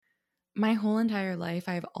my whole entire life,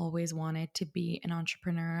 I've always wanted to be an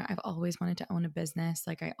entrepreneur. I've always wanted to own a business.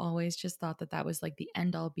 Like, I always just thought that that was like the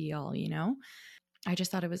end all be all, you know? I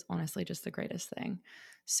just thought it was honestly just the greatest thing.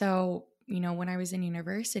 So, when I was in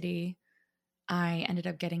university, I ended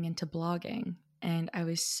up getting into blogging and I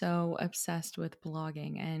was so obsessed with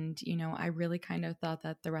blogging. And, I really kind of thought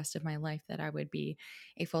that the rest of my life that I would be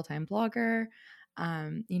a full-time blogger,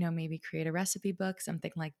 maybe create a recipe book,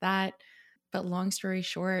 something like that. But long story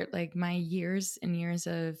short, like my years and years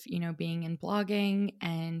of, being in blogging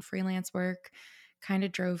and freelance work kind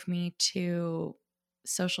of drove me to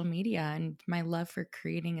social media and my love for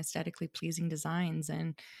creating aesthetically pleasing designs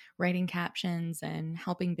and writing captions and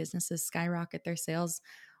helping businesses skyrocket their sales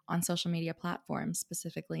on social media platforms,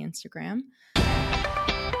 specifically Instagram.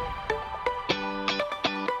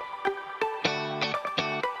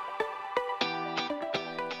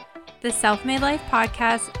 The Self-Made Life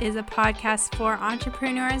podcast is a podcast for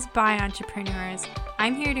entrepreneurs by entrepreneurs.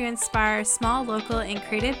 I'm here to inspire small, local, and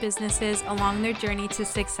creative businesses along their journey to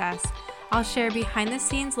success. I'll share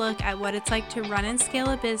behind-the-scenes look at what it's like to run and scale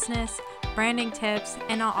a business, branding tips,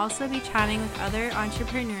 and I'll also be chatting with other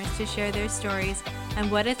entrepreneurs to share their stories and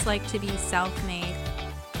what it's like to be self-made.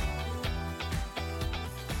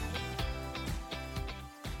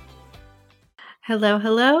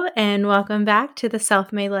 Hello, and welcome back to the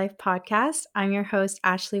Self-Made Life podcast. I'm your host,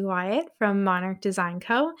 Ashley Wyatt from Monarch Design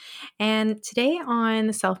Co. And today on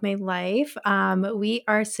the Self-Made Life, we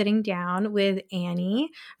are sitting down with Annie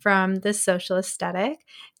from The Social Aesthetic.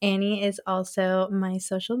 Annie is also my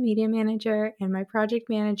social media manager and my project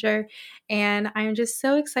manager. And I'm just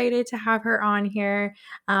so excited to have her on here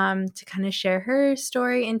to kind of share her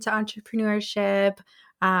story into entrepreneurship,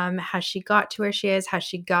 how she got to where she is, how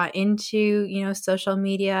she got into, social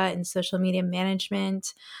media and social media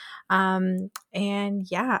management. And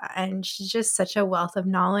she's just such a wealth of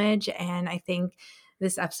knowledge. And I think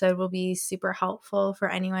this episode will be super helpful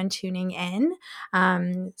for anyone tuning in.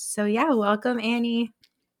 Welcome, Annie.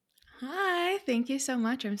 Hi, thank you so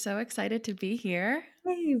much. I'm so excited to be here.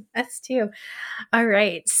 Hey, us too. All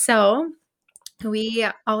right. So we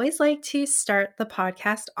always like to start the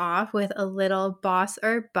podcast off with a little boss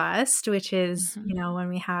or bust, which is, when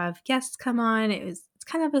we have guests come on, it's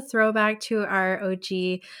kind of a throwback to our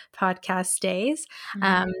OG podcast days.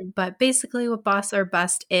 But basically what boss or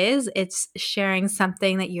bust is, it's sharing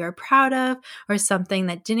something that you're proud of or something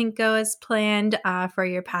that didn't go as planned for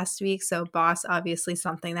your past week. So boss, obviously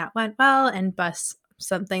something that went well, and bust,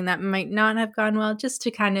 something that might not have gone well, just to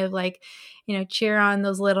kind of cheer on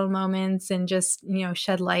those little moments and just,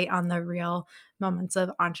 shed light on the real moments of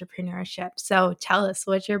entrepreneurship. So tell us,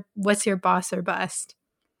 what's your boss or bust?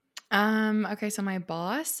 Okay, so my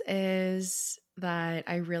boss is that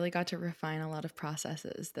I really got to refine a lot of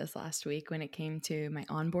processes this last week when it came to my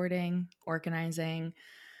onboarding, organizing,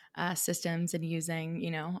 systems, and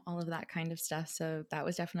using, all of that kind of stuff. So that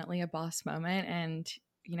was definitely a boss moment. And,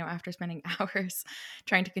 after spending hours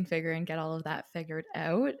trying to configure and get all of that figured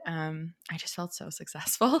out, I just felt so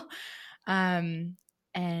successful. And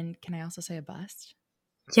can I also say a bust?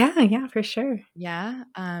 Yeah, for sure. Yeah.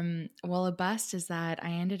 Well, a bust is that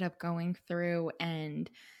I ended up going through and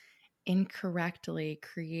incorrectly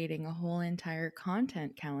creating a whole entire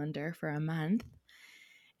content calendar for a month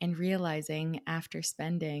and realizing after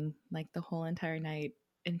spending like the whole entire night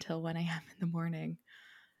until 1 a.m. in the morning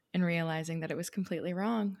and realizing that it was completely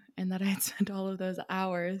wrong and that I had spent all of those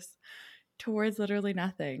hours towards literally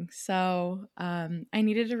nothing. So I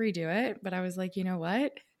needed to redo it, but I was like, you know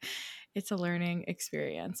what? It's a learning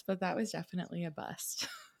experience, but that was definitely a bust.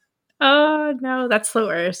 Oh no, that's the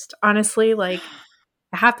worst. Honestly, it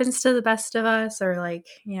happens to the best of us, or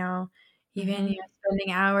even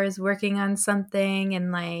spending hours working on something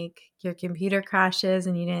and your computer crashes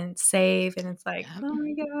and you didn't save and it's like, Yep. oh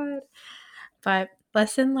my God. But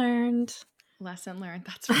lesson learned. Lesson learned,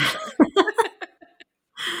 that's for sure.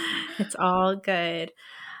 It's all good.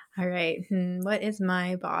 All right. What is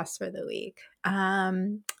my boss for the week?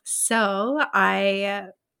 So I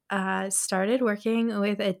started working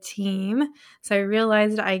with a team. So I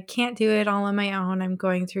realized I can't do it all on my own. I'm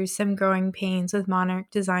going through some growing pains with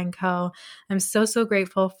Monarch Design Co. I'm so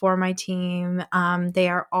grateful for my team. They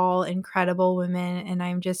are all incredible women, and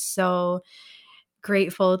I'm just so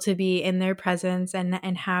grateful to be in their presence and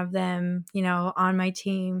have them, on my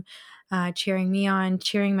team, cheering me on,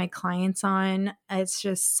 cheering my clients on. It's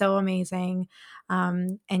just so amazing.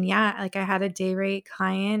 I had a day rate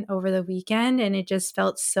client over the weekend, and it just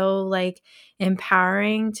felt so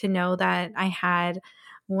empowering to know that I had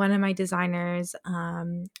one of my designers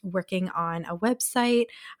working on a website.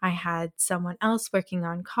 I had someone else working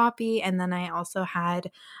on copy, and then I also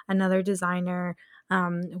had another designer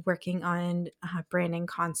working on branding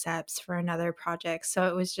concepts for another project. So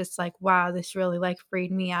it was just like, wow, this really like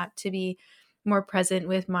freed me up to be more present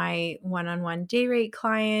with my one-on-one day rate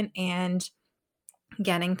client and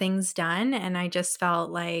getting things done. And I just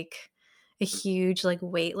felt like a huge like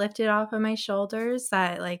weight lifted off of my shoulders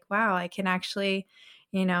that like, wow, I can actually,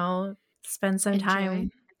 spend some Enjoy.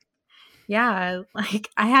 time. Yeah, like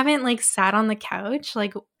I haven't like sat on the couch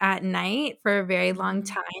like at night for a very long Mhm.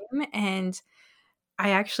 time, and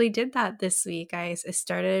I actually did that this week. I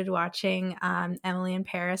started watching Emily in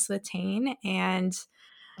Paris with Tane, and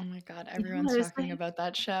Oh my god, yeah, everyone's talking about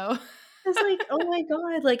that show. it's like, oh my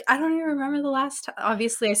god, like, I don't even remember the last ti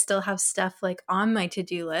obviously, I still have stuff, like, on my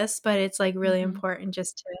to-do list, but it's, like, really Mhm. important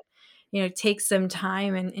just to, take some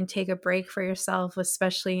time and take a break for yourself,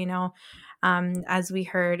 especially, as we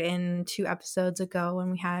heard in 2 episodes ago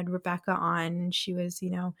when we had Rebecca on, and she was,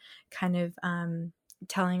 kind of,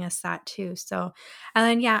 telling us that too, so and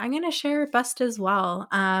then, yeah, I'm gonna share a bust as well.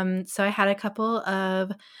 So I had a couple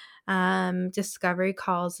of, discovery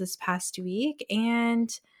calls this past week, and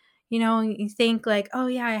you think like, "Oh,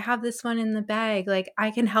 yeah, I have this one in the bag, like, I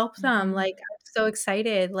can help them," Mhm. like, I'm so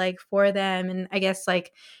excited, like, for them, and I guess,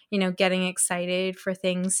 like, getting excited for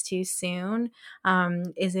things too soon,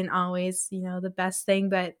 isn't always, the best thing,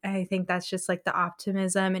 but I think that's just, like, the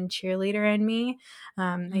optimism and cheerleader in me.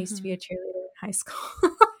 I used to be a Mhm. cheerleader in high school.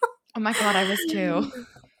 Oh my god, I was too.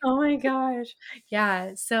 Oh my gosh.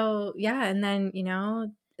 Yeah, so yeah, and then,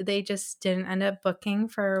 they just didn't end up booking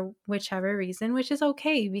for whichever reason, which is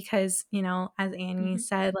okay because, as Annie Mhm.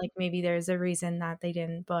 said, like, maybe there's a reason that they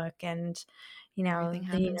didn't book and, Everything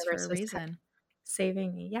the happens for a universe was kind of reason.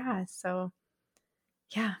 saving me. Yeah, so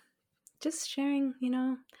yeah, just sharing,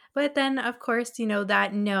 But then, of course,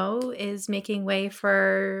 that no is making way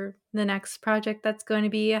for the next project that's going to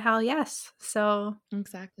be a hell yes. So,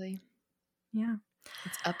 Exactly. yeah.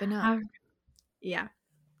 It's up and up. Uh, yeah.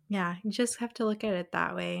 Yeah, you just have to look at it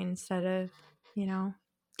that way instead of, you know,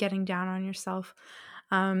 getting down on yourself.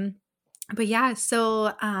 Um, but yeah, so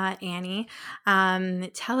Annie,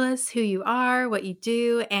 tell us who you are, what you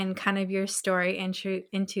do, and kind of your story into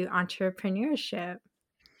entrepreneurship.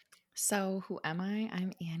 So, who am I?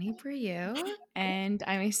 I'm Annie Brioux, and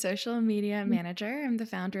I'm a social media manager. I'm the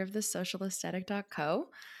founder of the socialaesthetic.co.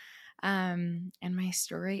 And my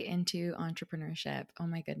story into entrepreneurship. Oh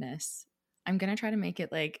my goodness. I'm going to try to make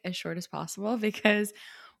it like as short as possible because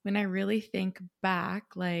when I really think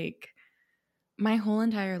back, like my whole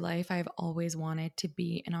entire life, I've always wanted to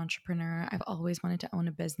be an entrepreneur. I've always wanted to own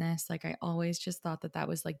a business. Like, I always just thought that that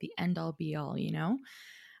was like the end all be all, you know?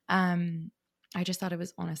 Um, I just thought it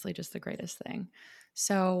was honestly just the greatest thing.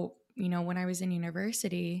 So, when I was in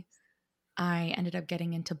university, I ended up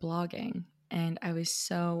getting into blogging and I was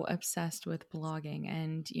so obsessed with blogging.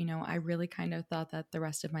 And, I really kind of thought that the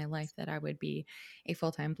rest of my life that I would be a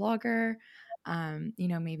full-time blogger,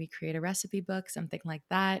 maybe create a recipe book, something like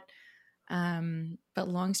that. But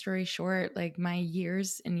long story short, like my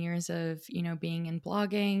years and years of, being in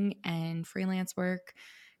blogging and freelance work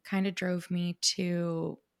kind of drove me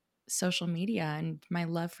to social media and my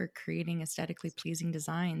love for creating aesthetically pleasing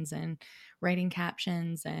designs and writing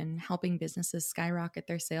captions and helping businesses skyrocket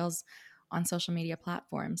their sales on social media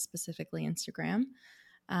platforms, specifically Instagram.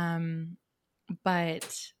 Um,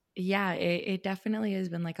 but yeah, it definitely has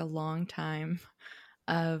been like a long time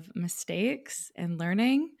of mistakes and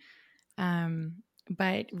learning,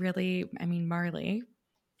 but really, I mean, Marley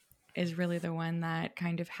is really the one that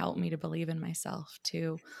kind of helped me to believe in myself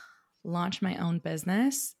to launch my own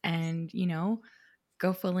business and,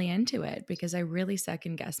 go fully into it because I really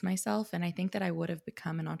second guessed myself. And I think that I would have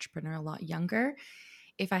become an entrepreneur a lot younger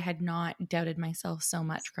if I had not doubted myself so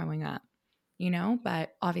much growing up,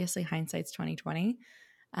 but obviously hindsight's 2020.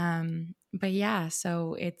 But yeah,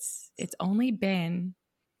 so it's only been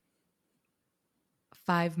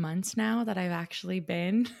 5 months now that I've actually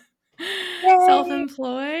been Yay!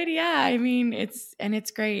 self-employed. Yeah, I mean, it's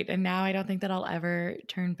great. And now I don't think that I'll ever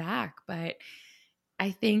turn back. But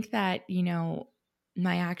I think that,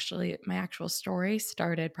 my actual story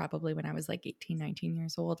started probably when I was like 18, 19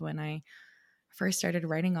 years old when I first started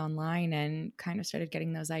writing online and kind of started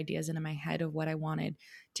getting those ideas into my head of what I wanted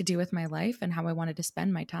to do with my life and how I wanted to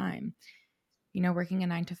spend my time. Working a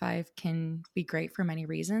 9 to 5 can be great for many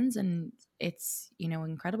reasons and it's,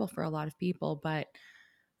 incredible for a lot of people. But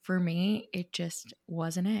for me, it just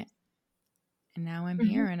wasn't it. And now I'm Mhm.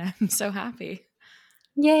 here and I'm so happy.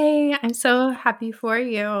 Yay! I'm so happy for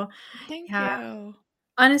you. Thank Yeah. you.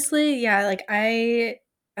 Honestly, yeah, like, I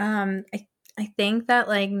I think that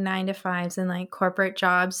like 9 to 5s and like corporate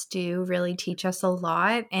jobs do really teach us a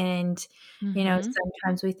lot. And, Mm-hmm.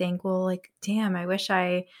 sometimes we think, well, like, damn, I wish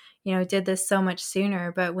I, did this so much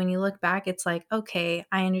sooner. But when you look back, it's like, okay,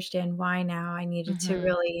 I understand why now. I needed to Mm-hmm.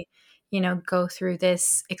 really, go through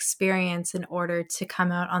this experience in order to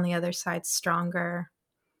come out on the other side stronger.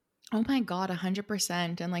 Oh my God,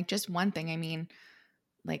 100%. And like just one thing, I mean,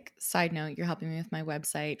 like side note, you're helping me with my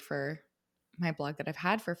website for my blog that I've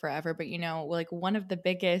had for forever. But like one of the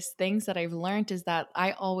biggest things that I've learned is that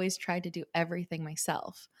I always tried to do everything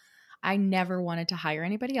myself. I never wanted to hire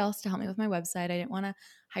anybody else to help me with my website. I didn't want to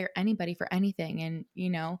hire anybody for anything. And,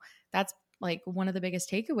 that's like one of the biggest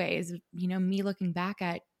takeaways, me looking back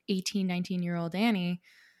at 18, 19-year-old Annie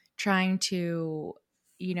trying to,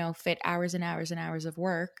 fit hours and hours and hours of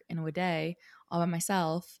work into a day all by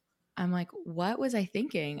myself. I'm like, what was I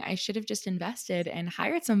thinking? I should have just invested and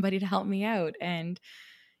hired somebody to help me out. And,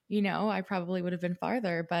 I probably would have been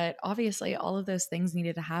farther. But obviously, all of those things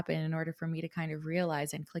needed to happen in order for me to kind of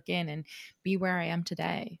realize and click in and be where I am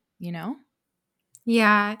today?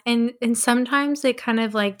 Yeah, and sometimes it kind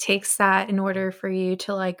of, like, takes that in order for you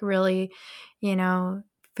to, like, really, you know,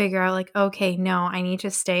 figure out, like, "Okay, no, I need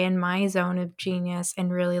to stay in my zone of genius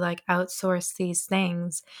and really, like, outsource these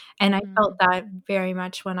things." And I felt Mm-hmm. that very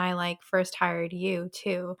much when I, like, first hired you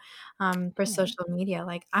too, for Oh. social media.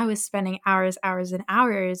 Like, I was spending hours, hours, and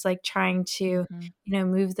hours, like, trying to, Mm-hmm.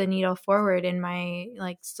 move the needle forward in my,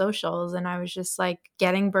 like, socials, and I was just, like,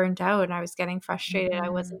 getting burnt out, and I was getting frustrated. I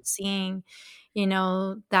Mm-hmm. wasn't seeing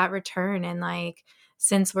that return. And like,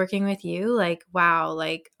 since working with you, like, wow,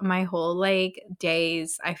 like my whole like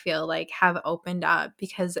days I feel like have opened up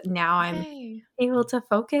because now I'm Yay. able to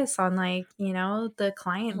focus on like, the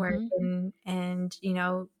client work Mm-hmm. and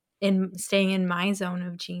in staying in my zone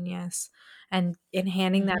of genius and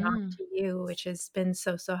handing that off Mm-hmm. to you, which has been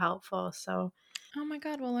so, so helpful. So Oh my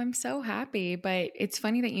God. Well, I'm so happy. But it's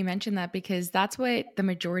funny that you mentioned that because that's what the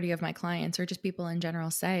majority of my clients or just people in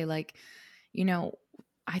general say. Like, you know,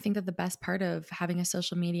 I think that the best part of having a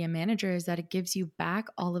social media manager is that it gives you back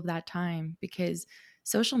all of that time because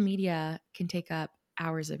social media can take up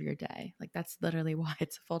hours of your day. Like, that's literally why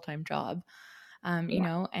it's a full time job. yeah.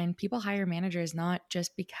 And people hire managers not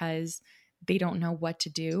just because they don't know what to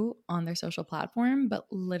do on their social platform,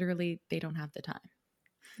 but literally they don't have the time.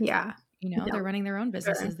 Yeah. They're No, running their own sure.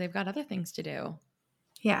 businesses. They've got other things to do.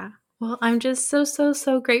 Yeah. Well, I'm just so, so,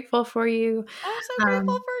 so grateful for you. I'm so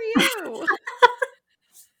grateful Um, for you.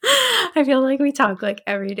 I feel like we talk like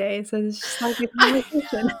every day, so it's just like a I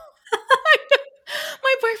conversation. know.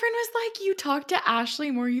 My boyfriend was like, "You talk to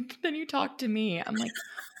Ashley more than you talk to me." I'm like,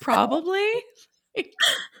 "Probably." Like,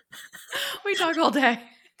 we talk all day.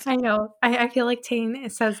 I know. I feel like Tane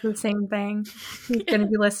says the same thing. He's gonna Yeah.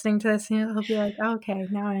 be listening to this and he'll be like, "Okay,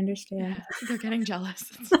 now I understand." Yeah. They're getting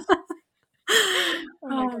jealous.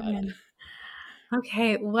 Oh my Oh, God. man.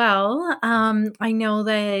 Okay, well, I know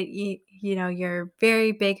that you're a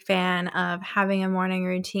very big fan of having a morning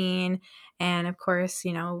routine, and of course,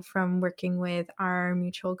 from working with our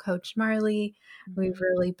mutual coach Marley, we've Mhm.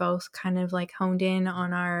 really both kind of like honed in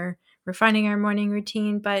on our refining our morning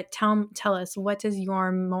routine. But tell us, what does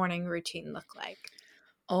your morning routine look like?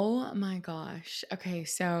 Oh my gosh. Okay,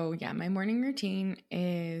 so yeah, my morning routine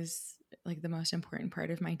is like the most important part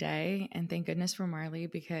of my day. And thank goodness for Marley,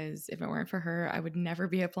 because if it weren't for her, I would never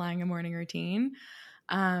be applying a morning routine.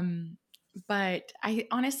 Um, but I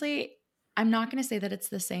honestly, I'm not going to say that it's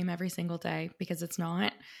the same every single day because it's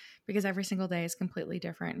not, because every single day is completely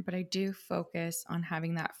different. But I do focus on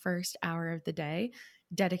having that first hour of the day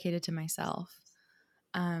dedicated to myself.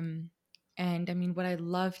 Um, and I mean, what I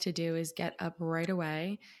love to do is get up right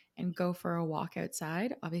away and go for a walk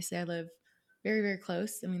outside. Obviously, I live very, very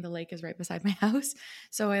close. I mean, the lake is right beside my house.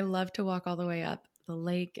 So I love to walk all the way up the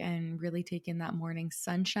lake and really take in that morning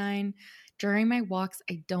sunshine. During my walks,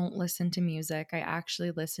 I don't listen to music. I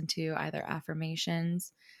actually listen to either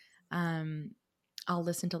affirmations. Um, I'll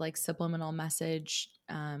listen to like subliminal message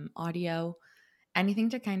audio, anything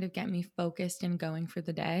to kind of get me focused and going for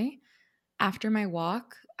the day. After my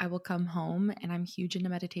walk, I will come home and I'm huge into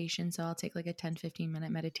meditation. So I'll take like a 10-15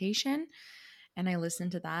 minute meditation and I listen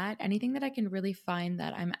to that. Anything that I can really find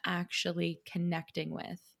that I'm actually connecting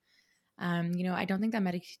with. I don't think that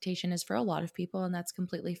meditation is for a lot of people, and that's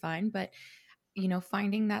completely fine. But,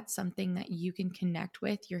 finding that something that you can connect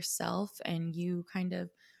with yourself and you kind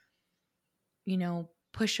of,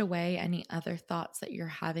 push away any other thoughts that you're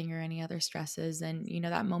having or any other stresses. And,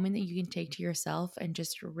 that moment that you can take to yourself and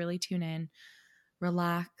just really tune in,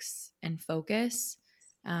 relax, and focus.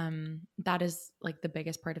 That is like the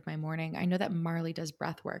biggest part of my morning. I know that Marley does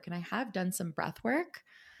breath work, and I have done some breath work.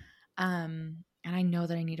 And I know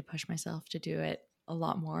that I need to push myself to do it a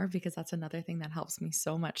lot more because that's another thing that helps me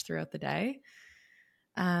so much throughout the day.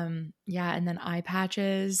 Yeah, and then eye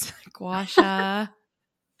patches, gua sha,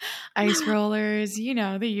 ice rollers,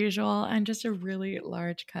 the usual, and just a really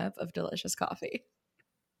large cup of delicious coffee.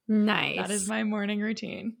 That is Nice. my morning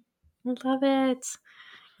routine. Love it.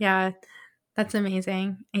 Yeah, that's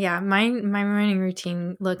amazing. Yeah, my morning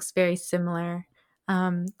routine looks very similar.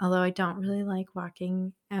 Although I don't really like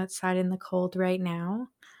walking outside in the cold right now.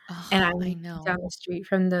 And Oh, I I'm down know. the street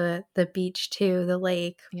from the beach too, the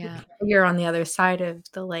lake. Yeah. You're on the other side of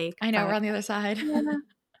the lake, I know, but we're on the other side. yeah,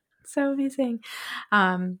 so amazing.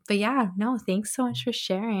 But yeah, no, thanks so much for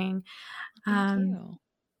sharing. Thank Um, you.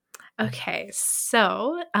 okay,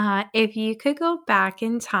 so if you could go back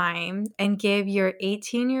in time and give your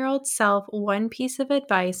 18-year-old self one piece of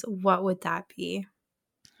advice, what would that be?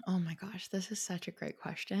 Oh my gosh, this is such a great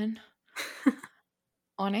question.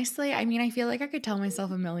 Honestly, I mean, I feel like I could tell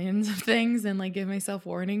myself a millions of things and like give myself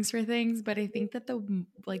warnings for things, but I think that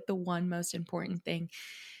the one most important thing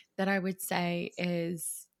that I would say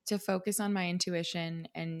is to focus on my intuition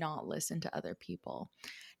and not listen to other people.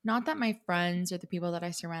 Not that my friends or the people that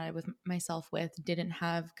I surrounded with myself with didn't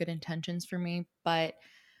have good intentions for me, but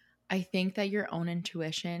I think that your own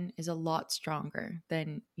intuition is a lot stronger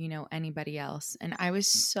than, anybody else. And I was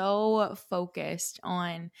so focused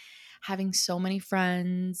on having so many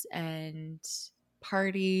friends and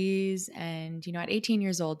parties and at 18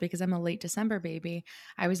 years old, because I'm a late December baby,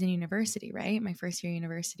 I was in university, right? My first year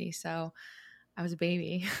university. So I was a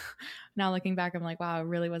baby. Now looking back, I'm like, wow, I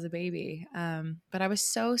really was a baby. But I was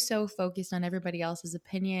so focused on everybody else's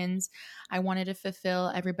opinions. I wanted to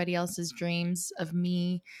fulfill everybody else's dreams of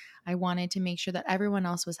me. I wanted to make sure that everyone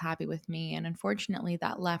else was happy with me. And unfortunately,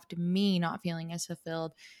 that left me not feeling as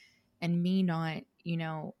fulfilled and me not,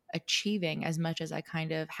 achieving as much as I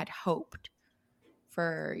kind of had hoped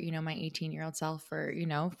for, my 18-year-old self for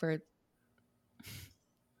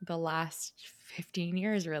the last 15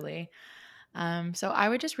 years, really. So I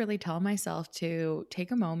would just really tell myself to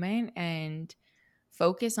take a moment and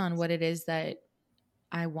focus on what it is that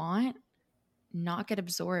I want, not get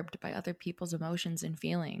absorbed by other people's emotions and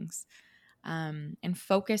feelings, and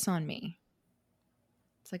focus on me.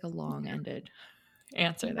 It's like a long ended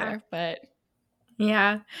answer Yeah. there, but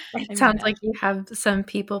Yeah. I It mean sounds like it. you have some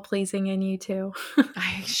people pleasing in you too.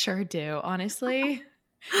 I sure do. Honestly,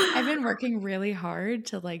 I've been working really hard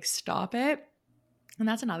to like stop it. And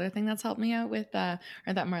that's another thing that's helped me out with, or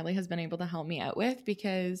that Marley has been able to help me out with,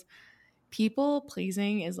 because people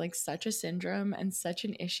pleasing is like such a syndrome and such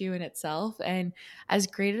an issue in itself. And as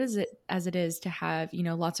great as it is to have,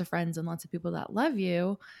 lots of friends and lots of people that love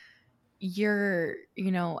you, you're,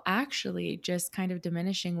 actually just kind of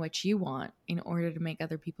diminishing what you want in order to make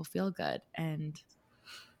other people feel good. And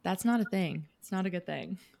that's not a thing. It's not a good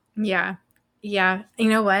thing. Yeah. Yeah. You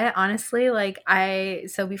know what? Honestly,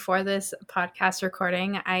 so before this podcast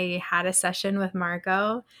recording, I had a session with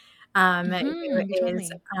Margot, who You told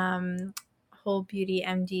is me. Whole Beauty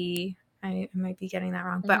MD. I might be getting that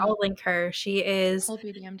wrong, but Mm-hmm. I'll link her. Whole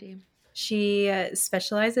Beauty MD. She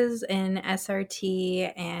specializes in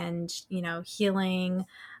SRT and, healing,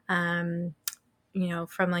 um,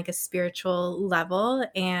 from like a spiritual level.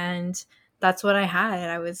 And that's what I had.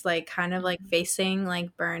 I was like kind of like facing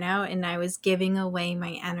like burnout, and I was giving away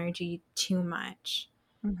my energy too much.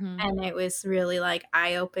 Mm-hmm. And it was really like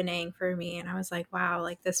eye opening for me. And I was like, wow,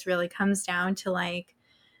 like this really comes down to like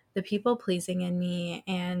the people pleasing in me.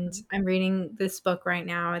 And I'm reading this book right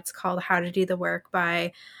now. It's called How to Do the Work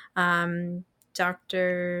by um,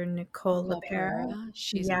 Dr. Nicole Nicole LePera. Pereira,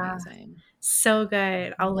 she's Yeah, amazing. so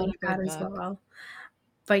good. I'll What link a that good as book. well.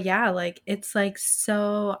 But yeah, like it's like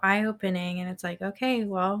so eye opening. And it's like, okay,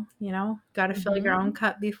 well, got to fill your Mm-hmm. own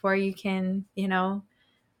cup before you can,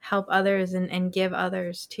 help others and give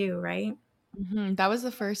others too, right? Mm-hmm. That was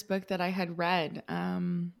the first book that I had read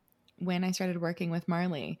when I started working with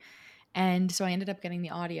Marley. And so I ended up getting the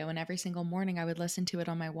audio, and every single morning I would listen to it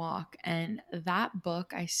on my walk. And that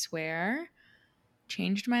book, I swear,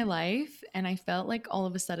 changed my life. And I felt like all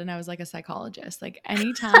of a sudden I was like a psychologist. Like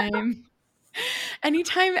anytime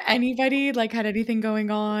anybody like had anything going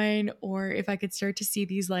on, or if I could start to see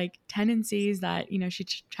these like tendencies that, she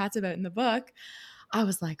chats about in the book, I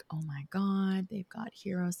was like, oh my God, they've got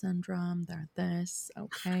hero syndrome. They're this.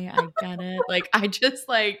 Okay, I get it. Like, I just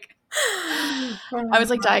like, Oh I my was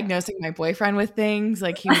like God. diagnosing my boyfriend with things.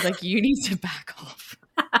 Like, he was like, you need to back off.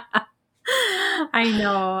 I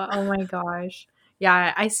know. Oh my gosh.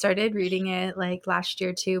 Yeah, I started reading it like last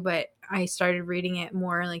year too, but I started reading it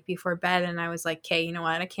more like before bed, and I was like, okay, you know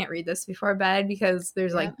what? I can't read this before bed because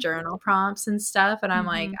there's Yeah. like journal prompts and stuff. And I'm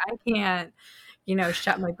like, Mhm. I can't,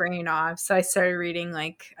 shut my brain off. So I started reading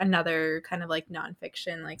like another kind of like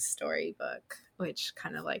nonfiction, like storybook, which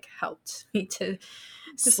kind of like helped me to To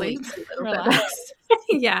sleep, sleep a little bit better. relax.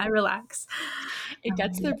 Yeah, relax. It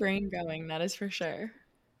gets the Yeah. brain going, that is for sure.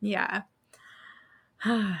 Yeah.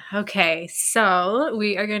 Okay, so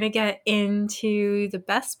we are going to get into the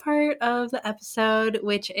best part of the episode,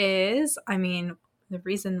 which is, the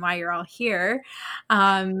reason why you're all here.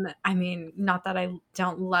 Not that I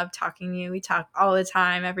don't love talking to you, we talk all the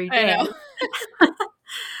time, every I day. know.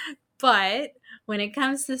 But when it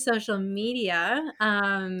comes to social media,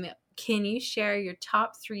 can you share your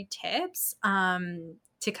top 3 tips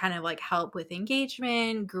to kind of like help with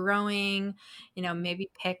engagement, growing, maybe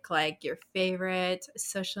pick like your favorite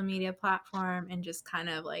social media platform and just kind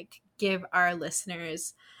of like give our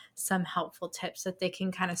listeners some helpful tips that they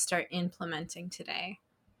can kind of start implementing today?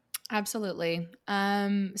 Absolutely.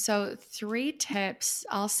 So 3 tips,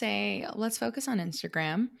 I'll say let's focus on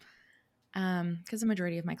Instagram, because the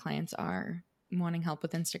majority of my clients are wanting help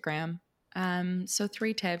with Instagram. So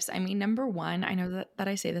 3 tips. I mean, number 1, I know that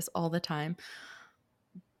I say this all the time,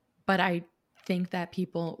 but I think that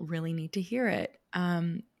people really need to hear it.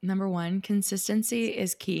 Number 1, consistency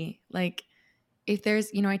is key. Like, if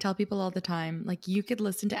there's, I tell people all the time, like, you could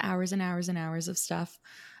listen to hours and hours and hours of stuff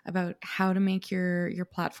about how to make your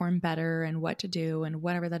platform better and what to do and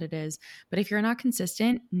whatever that it is, but if you're not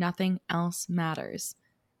consistent, nothing else matters.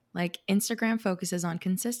 Like, Instagram focuses on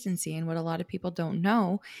consistency. And what a lot of people don't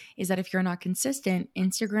know is that if you're not consistent,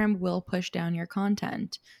 Instagram will push down your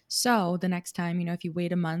content. So the next time, if you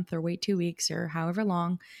wait a month or wait 2 weeks or however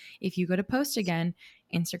long, if you go to post again,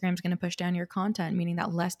 Instagram's going to push down your content, meaning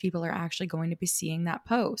that less people are actually going to be seeing that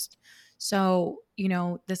post. So,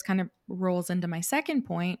 this kind of rolls into my second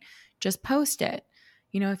point, just post it.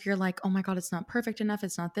 If you're like, oh my God, it's not perfect enough,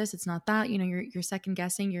 it's not this, it's not that, you're second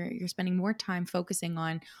guessing, you're spending more time focusing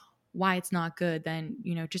on why it's not good, then,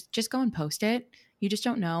 just go and post it. You just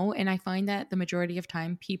don't know. And I find that the majority of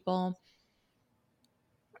time people,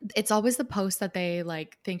 it's always the post that they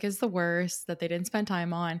like think is the worst, that they didn't spend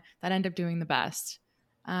time on, that end up doing the best.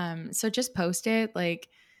 So just post it. Like,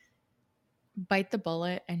 bite the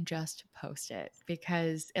bullet and just post it,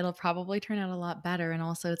 because it'll probably turn out a lot better, and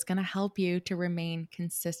also it's going to help you to remain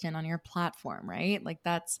consistent on your platform, right? Like,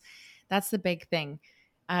 that's the big thing.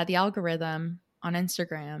 The algorithm on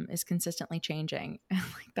Instagram is consistently changing.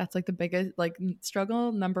 Like, that's like the biggest like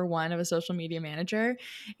struggle number 1 of a social media manager,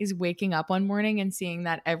 is waking up one morning and seeing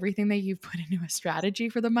that everything that you've put into a strategy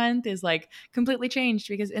for the month is like completely changed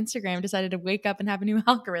because Instagram decided to wake up and have a new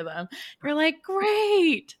algorithm. You're like,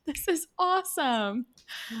 great, this is awesome.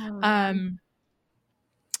 Oh, yeah. Um,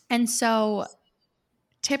 and so,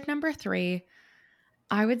 tip number 3,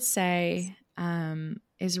 I would say,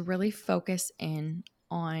 is really focus in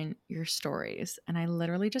on your stories. And I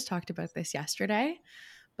literally just talked about this yesterday,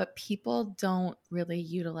 but people don't really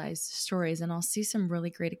utilize stories. And I'll see some really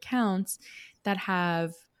great accounts that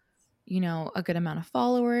have, a good amount of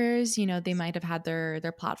followers. They might have had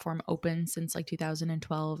their platform open since like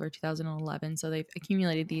 2012 or 2011, so they've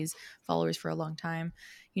accumulated these followers for a long time.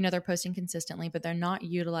 They're posting consistently, but they're not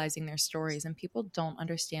utilizing their stories, and people don't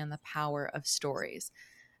understand the power of stories.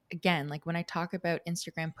 Again, like when I talk about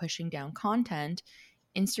Instagram pushing down content,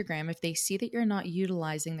 Instagram, if they see that you're not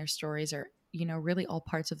utilizing their stories, or really all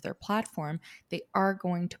parts of their platform, they are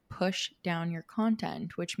going to push down your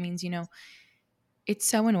content, which means, it's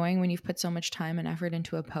so annoying when you've put so much time and effort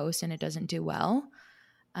into a post and it doesn't do well.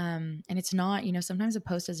 And it's not, sometimes a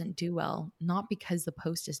post doesn't do well, not because the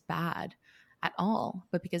post is bad at all,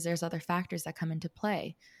 but because there's other factors that come into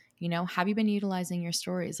play. Have you been utilizing your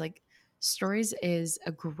stories? Like, stories is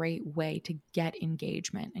a great way to get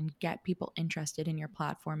engagement and get people interested in your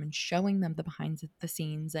platform, and showing them the behind the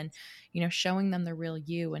scenes, and, showing them the real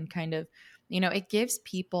you, and kind of, it gives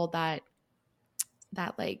people that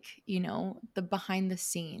like, the behind the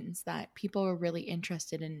scenes that people are really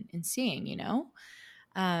interested in seeing,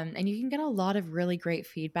 and you can get a lot of really great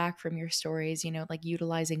feedback from your stories, like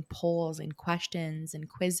utilizing polls and questions and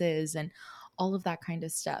quizzes and all of that kind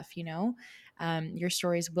of stuff. Your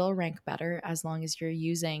stories will rank better as long as you're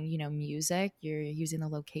using, music, you're using the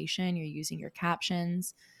location, you're using your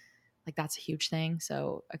captions. Like, that's a huge thing.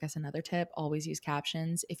 So I guess another tip, always use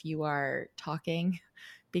captions if you are talking,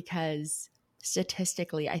 because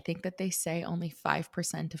statistically, I think that they say only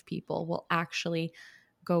 5% of people will actually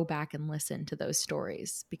go back and listen to those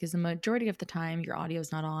stories, because the majority of the time your audio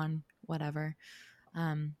is not on, whatever.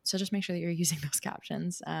 So just make sure that you're using those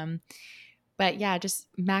captions. But yeah, just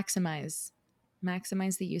maximize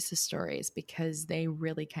the use of stories because they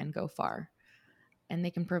really can go far and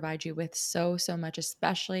they can provide you with so much,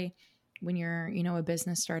 especially when you're, a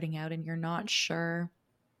business starting out and you're not sure,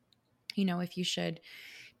 if you should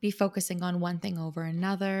be focusing on one thing over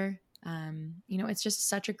another. It's just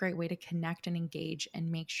such a great way to connect and engage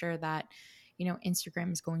and make sure that,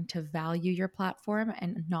 Instagram is going to value your platform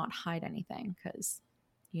and not hide anything because,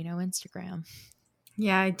 Instagram.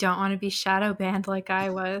 Yeah, I don't want to be shadow banned like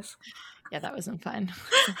I was. Yeah, that wasn't fun.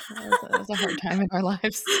 That was a hard time in our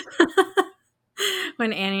lives.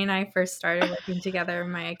 When Annie and I first started working together,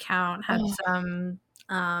 my account had Oh, some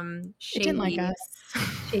it didn't like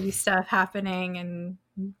shady us. stuff happening, and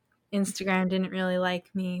Instagram didn't really like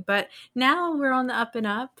me. But now we're on the up and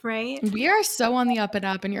up, right? We are so on the up and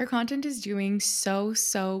up, and your content is doing so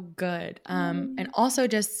good. And also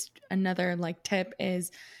just another like tip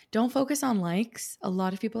is don't focus on likes. A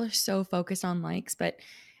lot of people are so focused on likes, but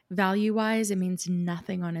value wise, it means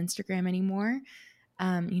nothing on Instagram anymore.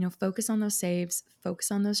 Focus on those saves, focus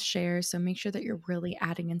on those shares. So make sure that you're really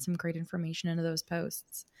adding in some great information into those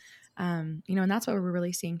posts. And that's what we're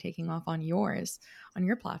really seeing taking off on your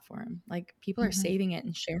platform. Like people are Mm-hmm. saving it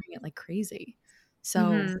and sharing it like crazy.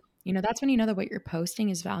 So, Mm-hmm. that's when you know that what you're posting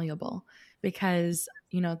is valuable because,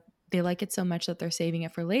 they like it so much that they're saving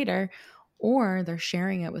it for later or they're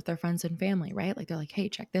sharing it with their friends and family, right? Like they're like, hey,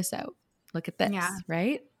 check this out. Look at Yeah, this,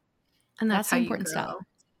 right? and that's That's how the you important grow. stuff.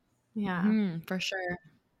 Yeah, For sure.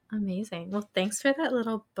 amazing. Well, thanks for that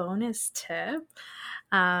little bonus tip.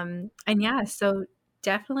 And yeah, so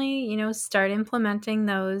definitely, start implementing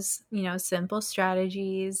those, simple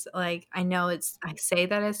strategies. Like I know I say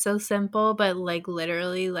that it's so simple, but like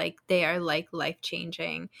literally, like they are like life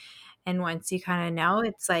changing. And once you kind of know,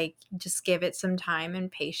 it's like just give it some time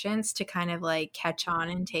and patience to kind of like catch on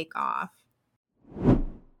and take off.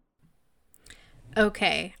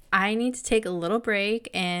 Okay, I need to take a little break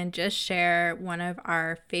and just share one of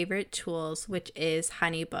our favorite tools, which is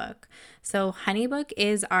HoneyBook. So, HoneyBook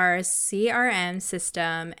is our CRM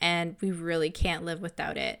system, and we really can't live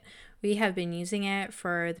without it. We have been using it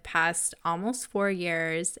for the past almost 4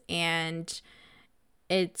 years, and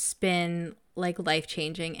it's been like life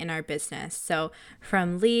changing in our business. So,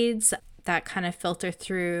 from leads that kind of filter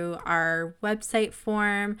through our website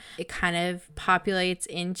form, it kind of populates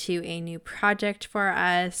into a new project for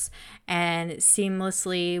us, and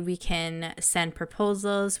seamlessly we can send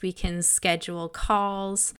proposals, we can schedule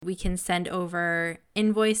calls, we can send over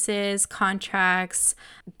invoices, contracts,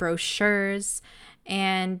 brochures.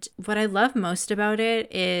 And what I love most about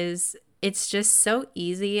it is it's just so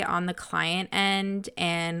easy on the client end,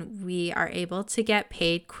 and we are able to get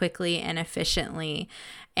paid quickly and efficiently.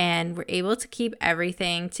 And we're able to keep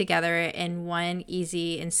everything together in one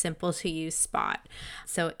easy and simple to use spot.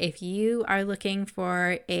 So, if you are looking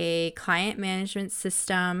for a client management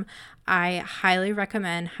system, I highly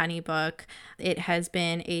recommend HoneyBook. It has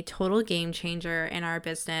been a total game changer in our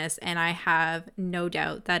business, and I have no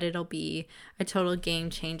doubt that it'll be a total game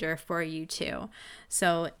changer for you too.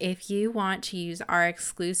 So, if you want to use our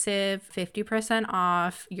exclusive 50%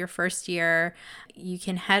 off your first year, you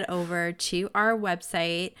can head over to our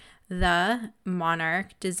website,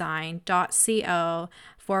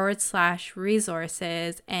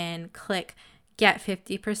 themonarchdesign.co/resources, and click Get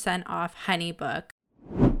 50% off HoneyBook.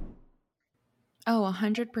 Oh,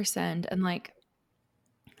 100%. And like,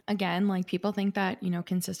 again, like people think that,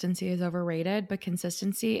 consistency is overrated, but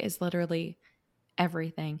consistency is literally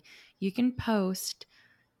everything. You can post,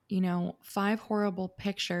 5 horrible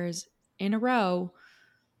pictures in a row,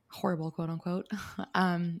 horrible, quote unquote.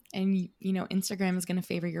 And, Instagram is going to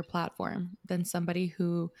favor your platform than somebody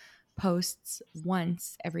who posts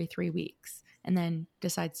once every 3 weeks and then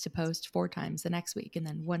decides to post 4 times the next week and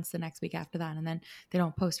then once the next week after that. And then they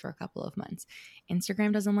don't post for a couple of months.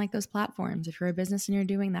 Instagram doesn't like those platforms. If you're a business and you're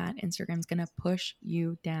doing that, Instagram's going to push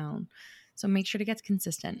you down. So make sure to get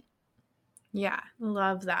consistent. Yeah,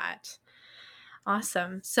 love that.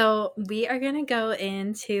 Awesome. So we are going to go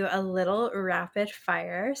into a little rapid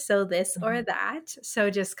fire. So this or Mhm. that.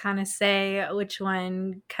 So just kind of say which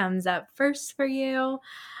one comes up first for you.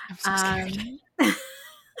 I'm so scared. I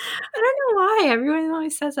don't know why everyone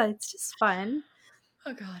always says that. It's just fun.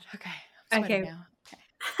 Oh God. Okay. I'm sweating Okay. now. Okay.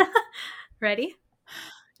 Ready?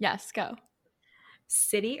 Yes, go.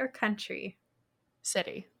 City or country?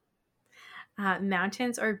 City.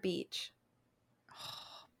 Mountains or beach?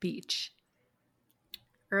 Beach.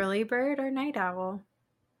 Early bird or night owl?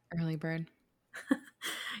 Early bird.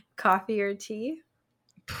 Coffee or tea?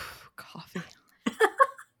 Coffee.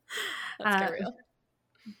 Let's Uh, get real.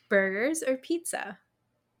 burgers or pizza?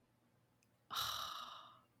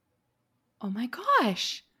 Oh my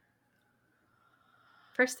gosh.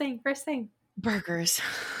 First thing. Burgers.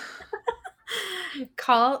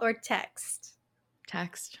 Call or text?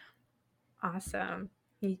 Text. Awesome.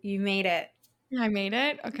 You made it. I made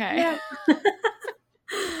it? Okay. Yeah.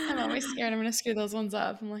 I'm always scared I'm going to screw those ones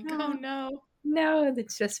up. I'm like, oh No, no. no,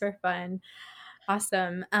 it's just for fun.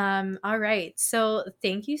 Awesome. All right. So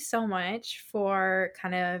thank you so much for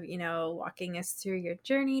kind of, walking us through your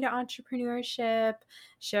journey to entrepreneurship,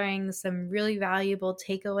 sharing some really valuable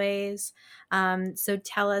takeaways. So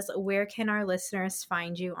tell us, where can our listeners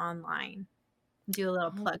find you online? Do a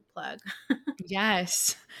little Oh, plug.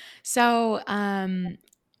 yes. So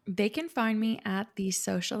they can find me at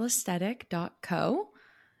thesocialaesthetic.co.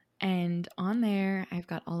 And on there, I've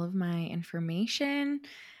got all of my information.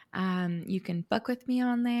 You can book with me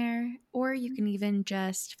on there, or you can even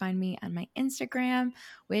just find me on my Instagram,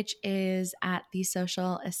 which is at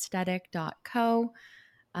thesocialaesthetic.co.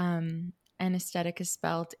 And aesthetic is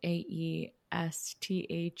spelled AESTHETIC.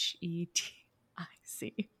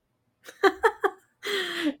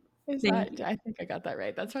 Is Thank that, you. I think I got that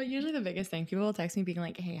right. That's probably usually the biggest thing. People will text me being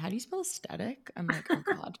like, hey, how do you spell aesthetic? I'm like, oh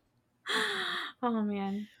God. Oh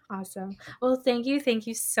man, awesome. Well, thank you. Thank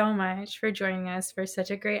you so much for joining us for such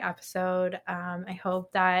a great episode. I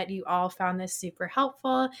hope that you all found this super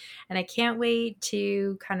helpful, and I can't wait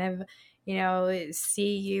to kind of,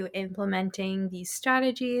 see you implementing these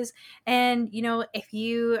strategies. And, if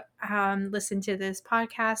you listened to this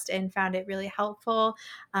podcast and found it really helpful,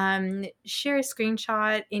 share a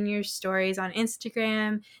screenshot in your stories on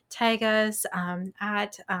Instagram, tag us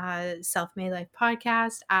at Self Made Life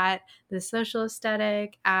Podcast, at The Social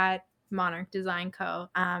Aesthetic, at Monarch Design Co.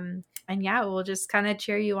 And yeah, we'll just kind of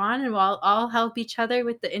cheer you on, and we'll all help each other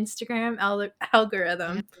with the Instagram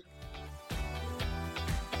algorithm.